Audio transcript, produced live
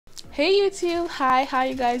Hey YouTube, hi, how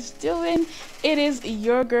you guys doing? It is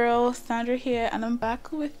your girl Sandra here, and I'm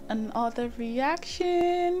back with another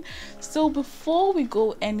reaction. So before we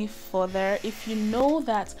go any further, if you know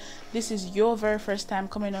that this is your very first time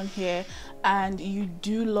coming on here and you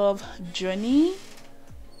do love Johnny,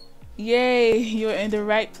 yay, you're in the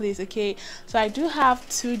right place. Okay, so I do have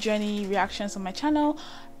 2 Johnny reactions on my channel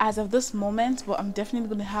as of this moment, but I'm definitely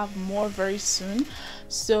going to have more very soon.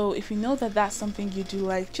 So if you know that that's something you do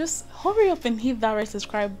like, just hurry up and hit that red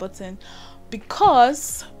subscribe button,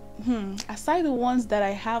 because aside the ones that I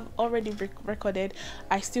have already recorded,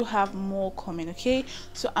 I still have more coming. Okay,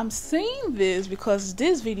 so I'm saying this because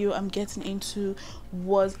this video I'm getting into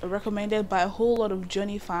was recommended by a whole lot of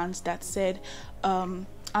Johnny fans that said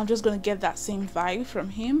I'm just gonna get that same vibe from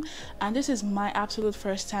him, and this is my absolute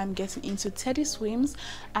first time getting into Teddy Swims,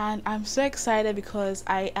 and I'm so excited because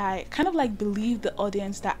I kind of like believe the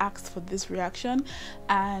audience that asked for this reaction,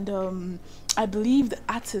 and I believe the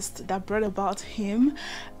artist that brought about him.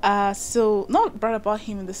 So not brought about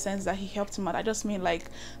him in the sense that he helped him out, I just mean like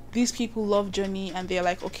these people love Johnny and they're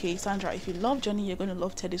like, okay Sandra, if you love Johnny, you're gonna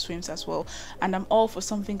love Teddy Swims as well, and I'm all for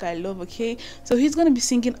something I love. Okay, so he's gonna be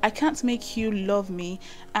singing I Can't Make You Love Me,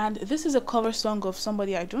 and this is a cover song of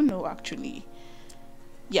somebody I don't know actually.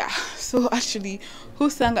 Yeah, so actually, who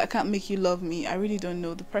sang I Can't Make You Love Me? I really don't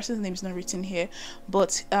know. The person's name is not written here,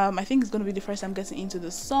 but I think it's going to be the first time getting into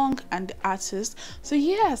the song and the artist. So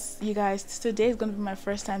yes, you guys, today is going to be my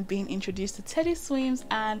first time being introduced to Teddy Swims,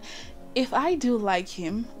 and if I do like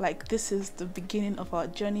him, like this is the beginning of our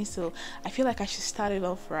journey, so I feel like I should start it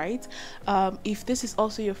off right. If this is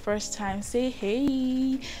also your first time, say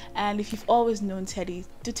hey, and if you've always known Teddy,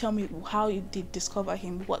 do tell me how you did discover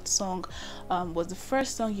him. What song was the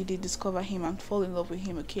first song you did discover him and fall in love with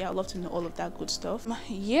him? Okay, I'd love to know all of that good stuff.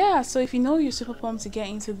 Yeah, so if you know you're super pumped to get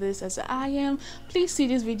into this as I am, please see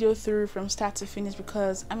this video through from start to finish,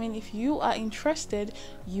 because I mean, if you are interested,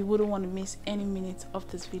 you wouldn't want to miss any minute of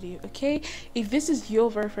this video. Okay, if this is your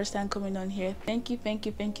very first time coming on here, thank you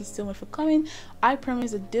so much for coming. I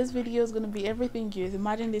promise that this video is going to be everything you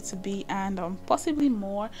imagined it to be, and possibly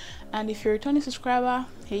more. And if you're a returning subscriber,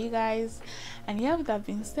 hey you guys. And yeah, with that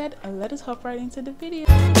being said, let us hop right into the video.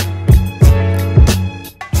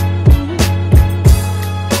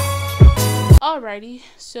 Alrighty,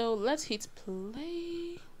 so let's hit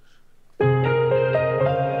play.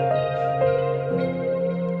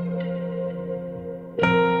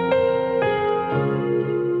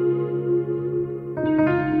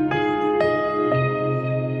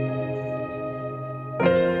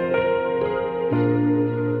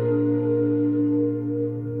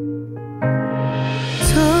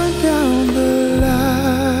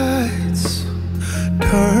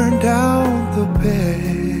 Turn down the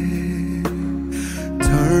bed,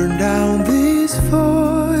 turn down these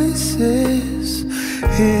voices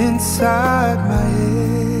inside my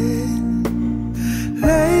head.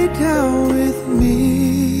 Lay down with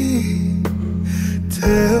me,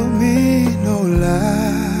 tell me no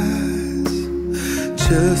lies,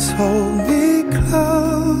 just hold me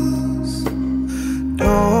close,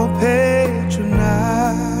 don't patronize,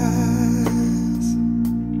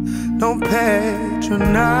 don't patronize.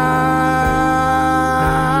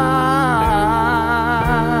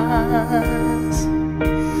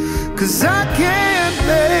 Cause I can't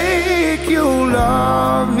make you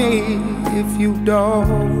love me if you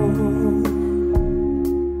don't,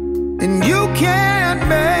 and you can't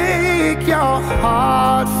make your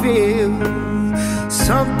heart feel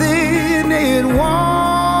something it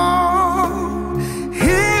won't.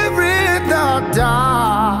 Here in the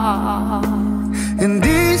dark, in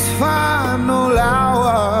these final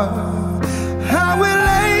hours, I will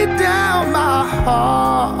lay down my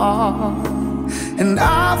heart, and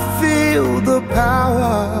I feel the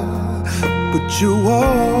power, but you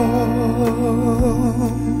won't.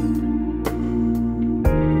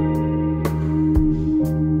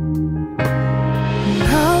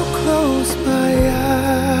 Now close my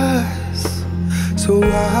eyes so I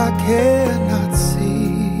cannot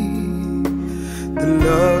see the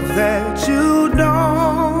love that you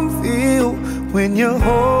don't feel when you're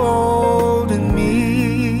holding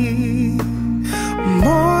me.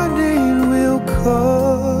 Morning will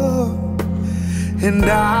come and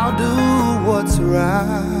I'll do what's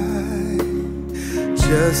right.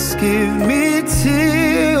 Just give me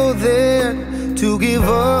till then to give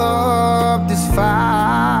up this fight.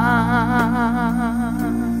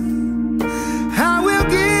 I will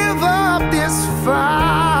give up this fight,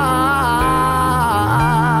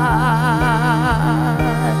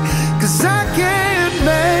 'cause I can't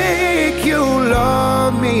make you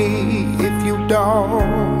love me if you don't,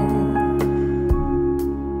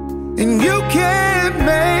 and you can't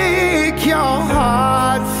make your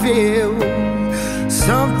heart feel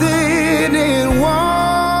something it won't.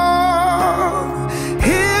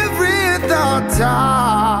 Every thought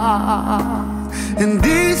in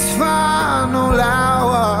this final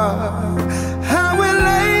hour, I will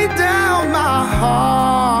lay down my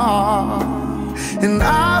heart, and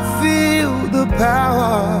I feel the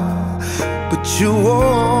power, but you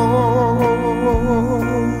won't.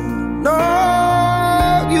 No,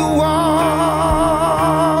 you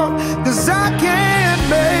won't, 'cause I can't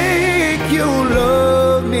make you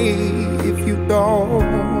love me if you don't,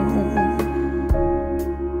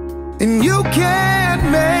 and you can't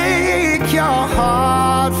make your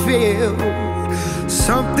heart feel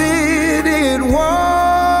something it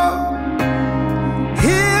won't.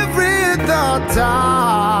 Every thought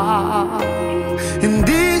in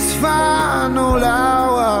this final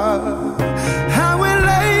hour, I will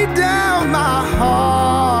lay down my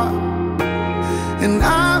heart, and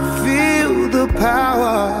I feel the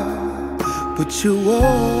power, but you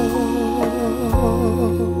won't.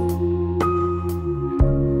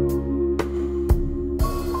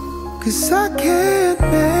 'Cause I can't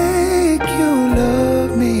make you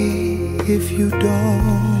love me if you don't.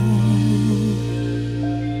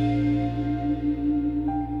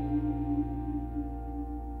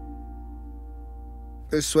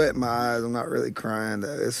 There's sweat in my eyes. I'm not really crying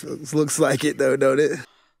though. This looks like it though, don't it?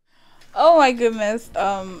 Oh my goodness.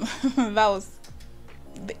 That was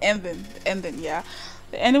the ending. Yeah.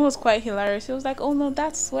 The ending was quite hilarious. He was like, "Oh no,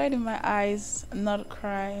 that's sweat in my eyes. I'm not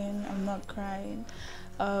crying. I'm not crying."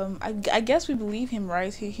 I guess we believe him,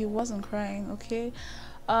 right? He wasn't crying, okay?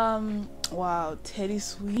 Wow, Teddy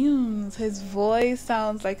Swims. His voice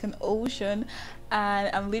sounds like an ocean,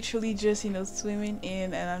 and I'm literally just, swimming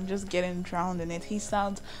in, and I'm just getting drowned in it. He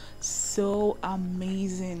sounds so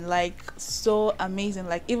amazing, like so amazing.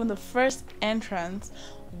 Like even the first entrance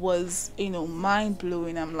was,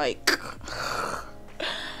 mind-blowing. I'm like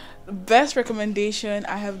best recommendation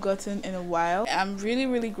I have gotten in a while. I'm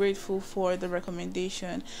really grateful for the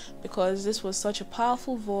recommendation, because this was such a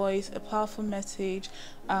powerful voice, a powerful message,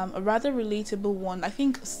 a rather relatable one. I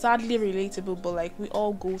think sadly relatable, but like we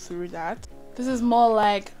all go through that. This is more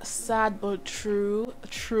like sad but true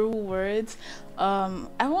words.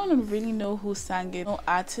 I want to really know who sang it. No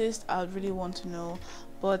artist, I really want to know.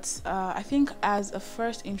 But I think as a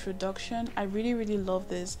first introduction, I really love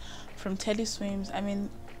this from Teddy Swims. I mean,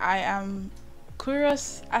 I am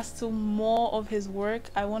curious as to more of his work.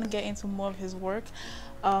 I want to get into more of his work.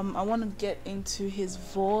 I want to get into his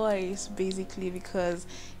voice basically, because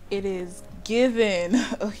it is given,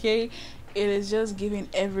 okay? It is just giving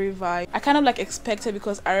every vibe. I kind of like expected,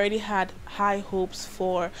 because I already had high hopes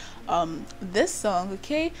for this song,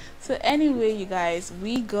 okay? So anyway, you guys,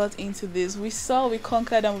 we got into this, we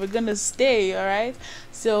conquered, and we're gonna stay. All right,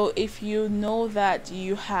 so if you know that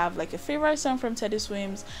you have like a favorite song from Teddy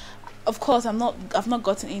Swims, of course I've not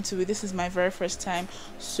gotten into it, this is my very first time,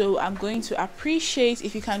 so I'm going to appreciate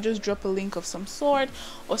if you can just drop a link of some sort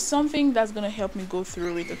or something that's going to help me go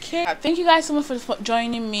through it, okay? Thank you guys so much for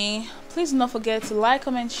joining me. Please do not forget to like,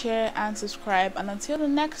 comment, share and subscribe, and until the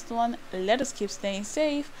next one, let us keep staying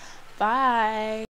safe. Bye.